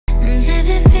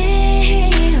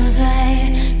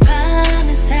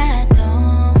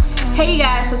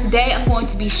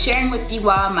be sharing with you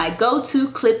all my go-to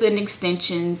clip-in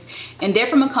extensions, and they're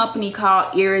from a company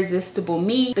called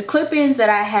IrresistibleMe. The clip-ins that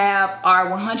I have are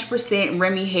 100%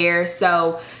 Remy hair,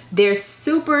 so they're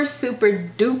super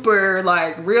duper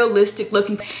like realistic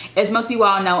looking. As most of you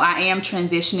all know, I am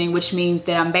transitioning, which means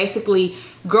that I'm basically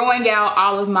growing out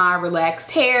all of my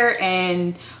relaxed hair,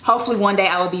 and hopefully one day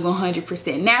I will be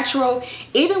 100% natural.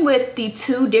 Even with the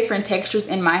two different textures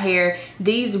in my hair,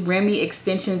 these Remy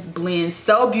extensions blend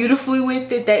so beautifully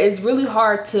with it that it's really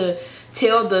hard to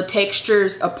tell the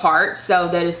textures apart, so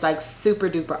that it's like super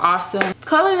duper awesome. The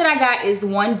color that I got is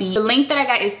 1B. The length that I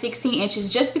got is 16 inches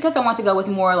just because I want to go with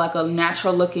more like a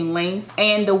natural looking length.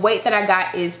 And the weight that I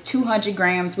got is 200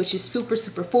 grams, which is super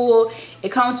full.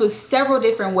 It comes with several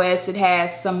different wefts. It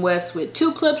has some wefts with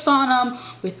 2 clips on them,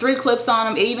 with 3 clips on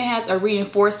them. It even has a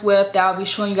reinforced weft that I'll be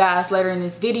showing you guys later in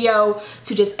this video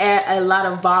to just add a lot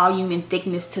of volume and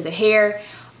thickness to the hair.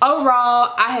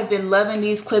 Overall, I have been loving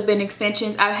these clip-in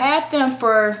extensions. I've had them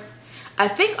for, I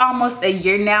think, almost a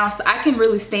year now, so I can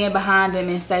really stand behind them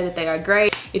and say that they are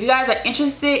great. If you guys are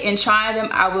interested in trying them,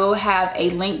 I will have a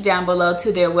link down below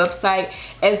to their website,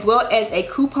 as well as a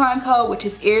coupon code, which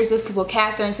is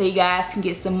IrresistibleCatherine, so you guys can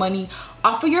get some money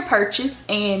off of your purchase.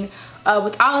 And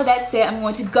with all of that said, I'm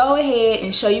going to go ahead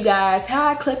and show you guys how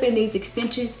I clip in these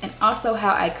extensions and also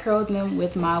how I curl them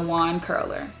with my wand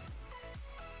curler.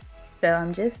 So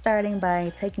I'm just starting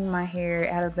by taking my hair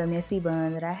out of the messy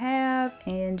bun that I have,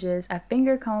 and I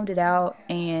finger combed it out,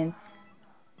 and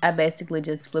I basically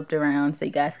just flipped around so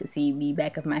you guys could see the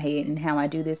back of my head and how I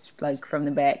do this like from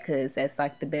the back, because that's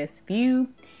like the best view.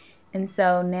 And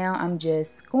so now I'm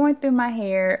just going through my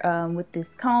hair with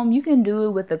this comb. You can do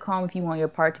it with the comb if you want your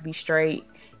part to be straight.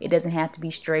 It doesn't have to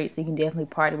be straight, so you can definitely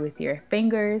part it with your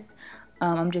fingers.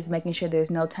 I'm just making sure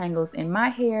there's no tangles in my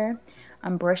hair.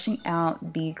 I'm brushing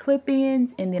out the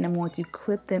clip-ins, and then I'm going to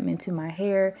clip them into my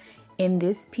hair. In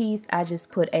this piece, I just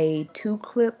put a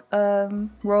 2-clip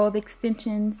row of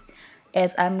extensions.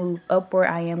 As I move upward,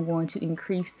 I am going to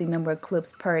increase the number of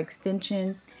clips per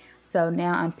extension. So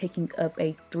now I'm picking up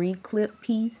a 3-clip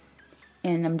piece,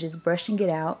 and I'm just brushing it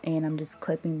out, and I'm just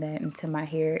clipping that into my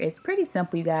hair. It's pretty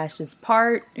simple, you guys. Just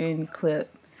part and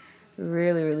clip.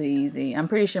 Really easy. I'm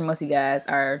pretty sure most of you guys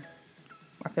are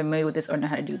familiar with this or know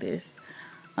how to do this.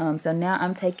 So now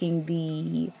I'm taking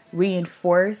the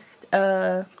reinforced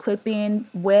clip-in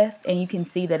weft, and you can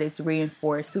see that it's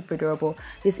reinforced, super durable.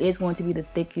 This is going to be the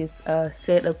thickest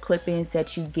set of clip-ins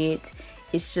that you get.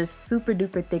 It's just super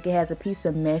duper thick. It has a piece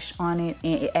of mesh on it,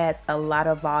 and it adds a lot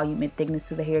of volume and thickness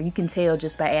to the hair. You can tell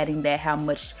just by adding that how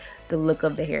much the look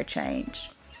of the hair changed.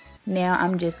 Now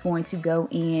I'm just going to go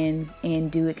in and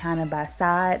do it kind of by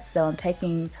side. So I'm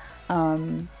taking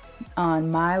on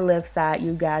my left side,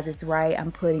 you guys is right,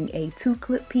 I'm putting a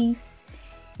 2-clip piece,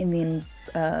 and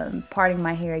then parting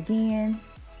my hair again,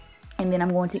 and then I'm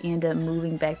going to end up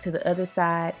moving back to the other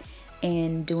side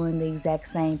and doing the exact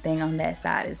same thing on that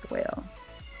side as well.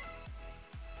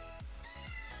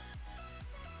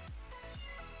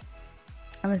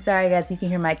 I'm sorry guys, you can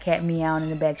hear my cat meowing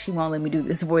in the back. She won't let me do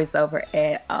this voiceover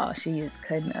at all. She is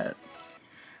cutting up.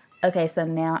 Okay, so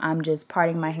now I'm just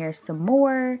parting my hair some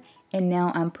more, and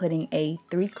now I'm putting a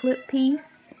 3-clip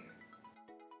piece.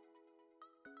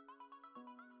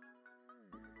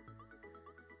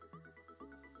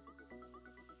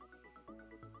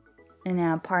 And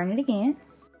now I'm parting it again.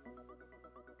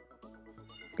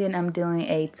 Then I'm doing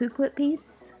a 2-clip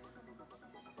piece,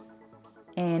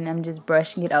 and I'm just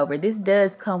brushing it over. This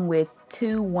does come with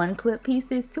 2 1-clip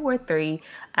pieces, 2 or 3.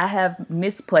 I have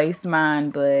misplaced mine,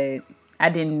 but I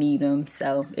didn't need them,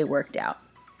 so it worked out.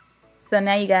 So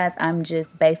now you guys, I'm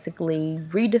just basically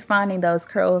redefining those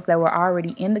curls that were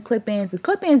already in the clip-ins. The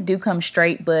clip-ins do come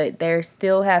straight, but they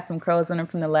still have some curls on them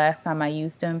from the last time I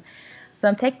used them. So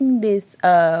I'm taking this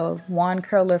wand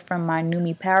curler from my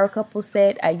Remy Power Couple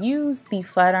set. I used the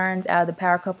flat irons out of the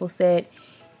Power Couple set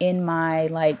in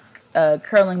my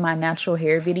curling my natural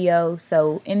hair video.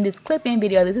 So in this clip-in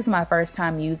video, this is my first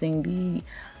time using the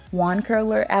wand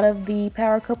curler out of the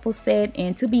Power Couple set,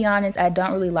 and to be honest, I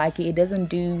don't really like it. It doesn't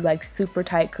do like super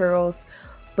tight curls,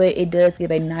 but it does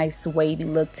give a nice wavy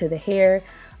look to the hair.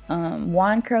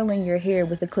 Wand curling your hair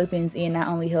with the clip-ins in not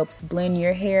only helps blend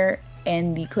your hair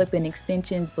and the clip-in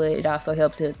extensions, but it also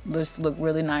helps it just look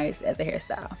really nice as a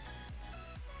hairstyle.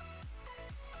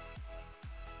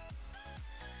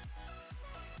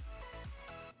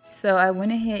 So I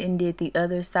went ahead and did the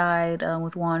other side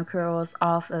with wand curls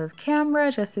off of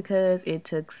camera just because it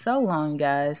took so long,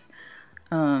 guys.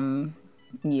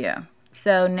 Yeah.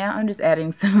 So now I'm just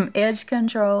adding some edge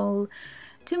control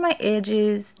to my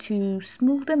edges to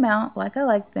smooth them out like I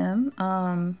like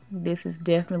them. This is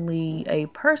definitely a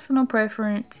personal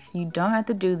preference. You don't have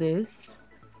to do this.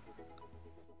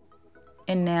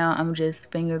 And now I'm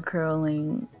just finger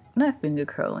combing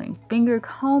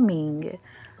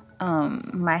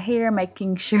my hair,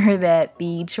 making sure that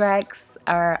the tracks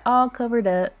are all covered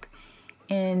up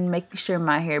and making sure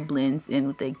my hair blends in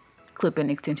with the clip-in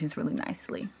extensions really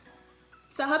nicely.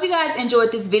 So I hope you guys enjoyed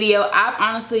this video. I've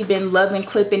honestly been loving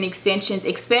clip-in extensions,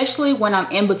 especially when I'm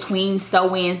in between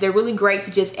sew-ins. They're really great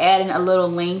to just add in a little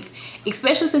length,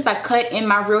 especially since I cut in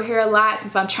my real hair a lot,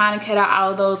 since I'm trying to cut out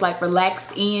all of those like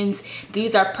relaxed ends.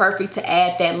 These are perfect to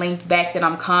add that length back that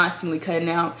I'm constantly cutting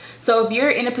out. So if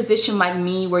you're in a position like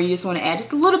me where you just want to add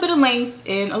just a little bit of length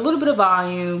and a little bit of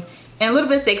volume and a little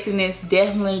bit of sexiness,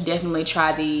 definitely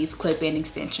try these clip-in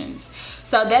extensions.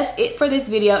 So that's it for this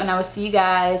video, and I will see you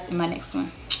guys in my next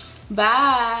one.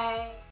 Bye.